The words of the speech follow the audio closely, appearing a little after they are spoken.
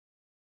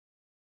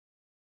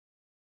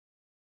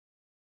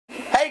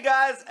Hey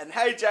guys, and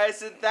hey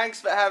Jason, thanks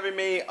for having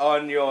me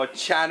on your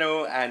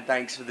channel and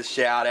thanks for the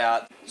shout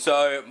out.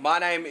 So my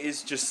name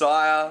is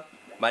Josiah,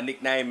 my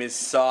nickname is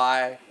Si,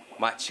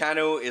 my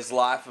channel is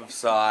Life of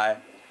Si,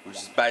 which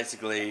is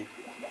basically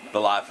the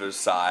life of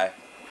Si.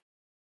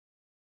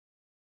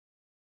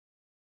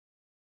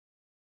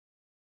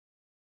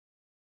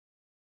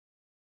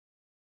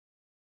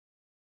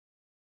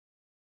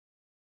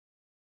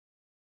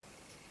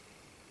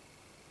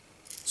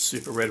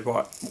 Super red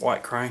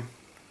white crane,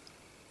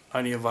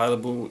 only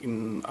available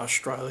in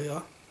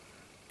Australia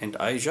and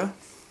Asia.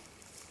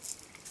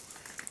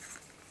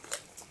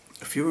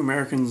 A few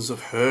Americans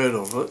have heard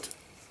of it,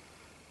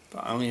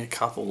 but only a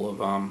couple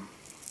have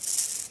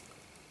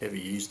ever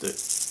used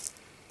it.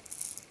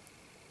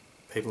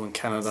 People in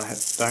Canada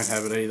don't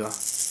have it either.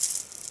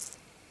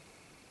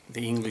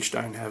 The English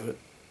don't have it,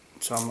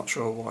 so I'm not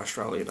sure why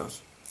Australia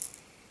does.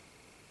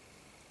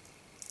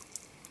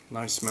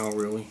 No smell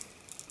really.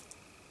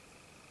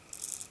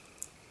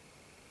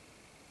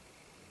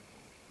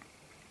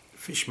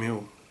 Fish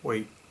meal,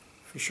 wheat,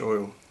 fish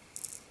oil,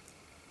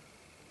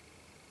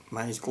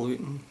 maize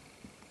gluten,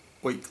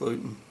 wheat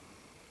gluten,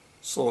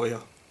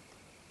 soya,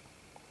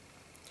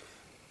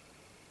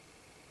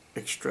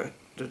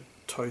 extracted,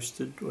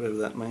 toasted, whatever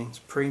that means,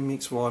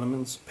 premix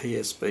vitamins,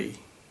 PSB,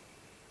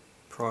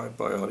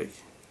 probiotic,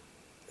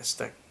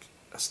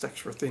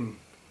 Astaxanthin,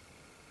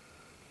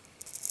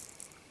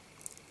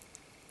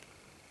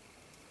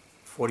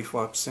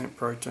 45%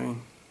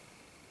 protein,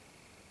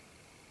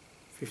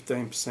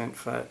 15%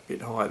 fat,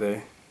 bit high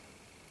there,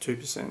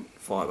 2%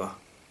 fiber,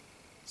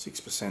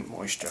 6%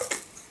 moisture.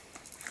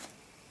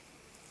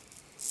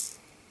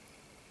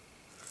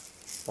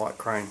 White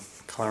crane,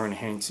 colour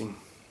enhancing.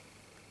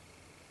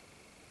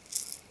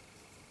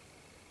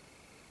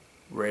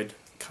 Red,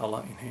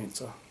 colour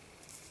enhancer.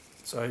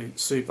 So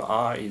Super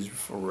R is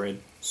for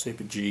red,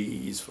 Super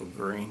G is for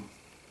green.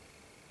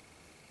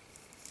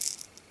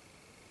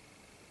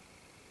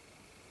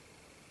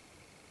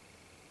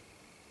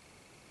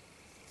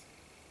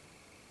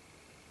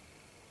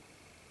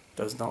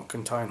 Does not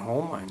contain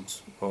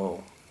hormones.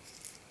 Well,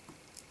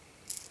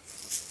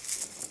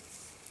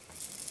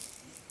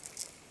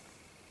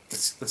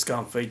 let's go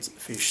and feed the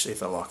fish, see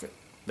if they like it.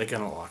 They're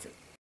gonna like it.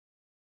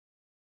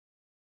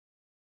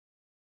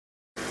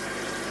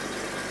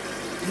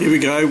 Here we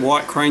go,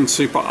 white crane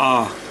Super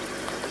R.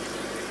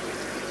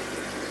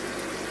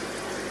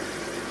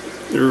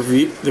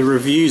 The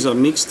reviews are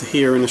mixed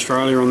here in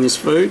Australia on this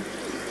food.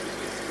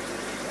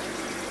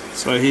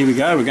 So here we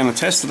go, we're going to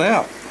test it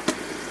out.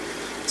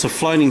 It's a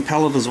floating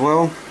pellet as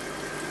well.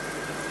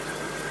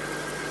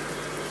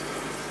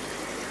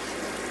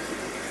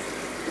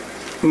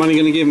 I'm only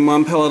going to give them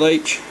one pellet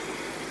each.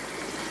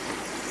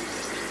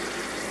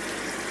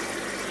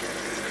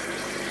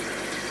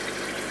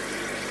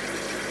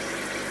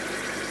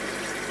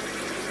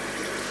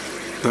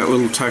 That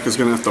little tacker's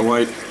going to have to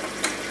wait.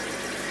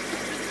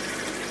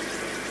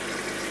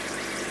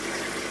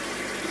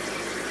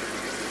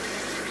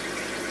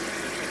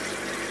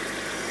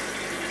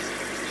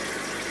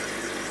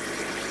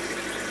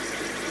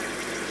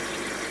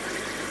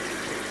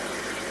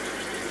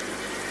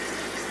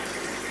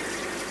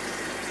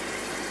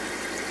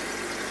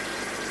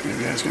 There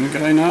we go, it's going to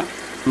go now.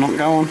 Not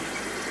going.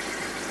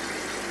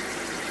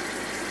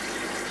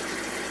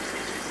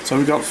 So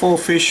we've got 4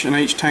 fish in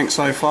each tank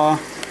so far.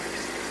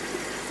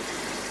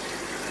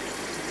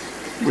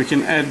 We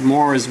can add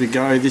more as we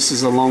go. This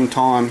is a long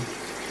time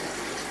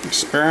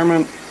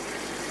experiment.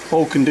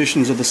 All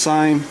conditions are the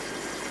same.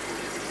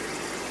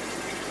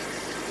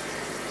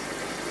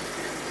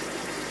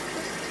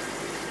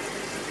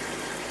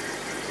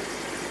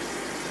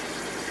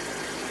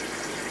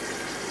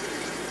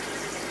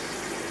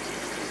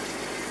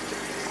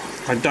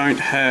 I don't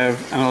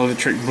have an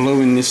electric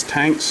blue in this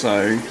tank,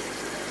 so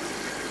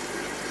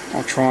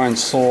I'll try and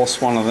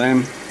source one of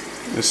them.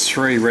 There's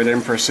 3 red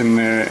empress in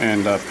there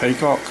and a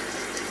peacock.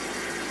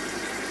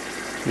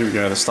 Here we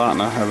go, they're starting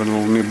to have a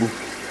little nibble.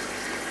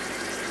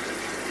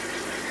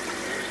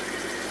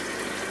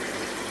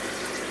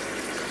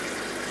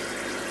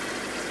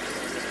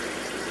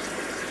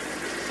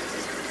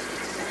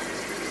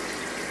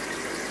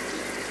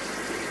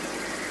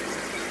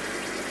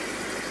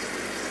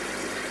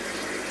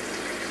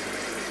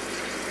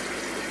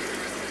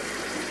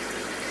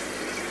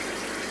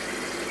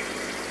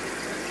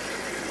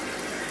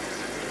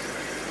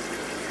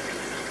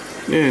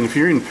 Yeah, and if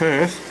you're in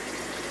Perth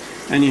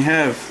and you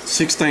have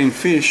 16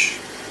 fish,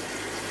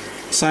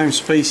 same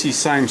species,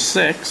 same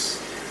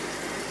sex,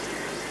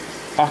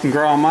 I can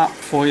grow them up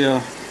for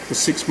you for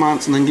 6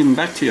 months and then give them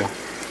back to you.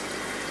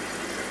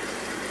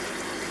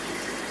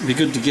 It'd be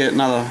good to get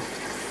another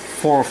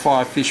 4 or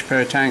 5 fish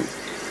per tank.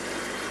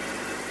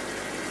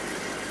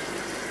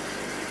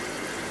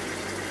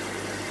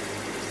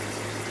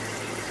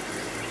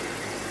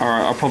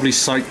 Alright, I'll probably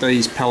soak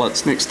these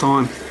pellets next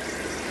time.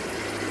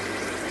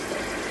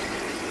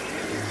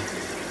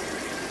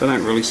 They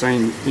don't really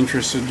seem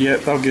interested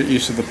yet. They'll get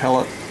used to the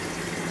pellet.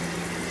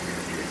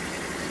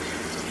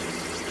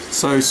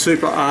 So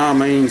Super R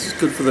means it's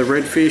good for the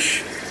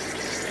redfish.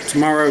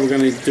 Tomorrow we're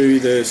going to do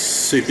the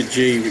Super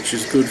G, which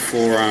is good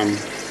for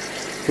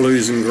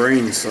blues and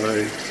greens.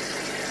 So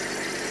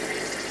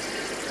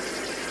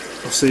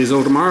I'll see you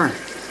all tomorrow.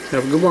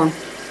 Have a good one.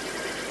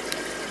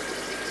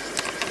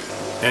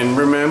 And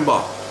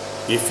remember,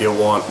 if you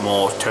want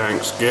more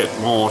tanks, get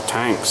more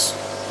tanks.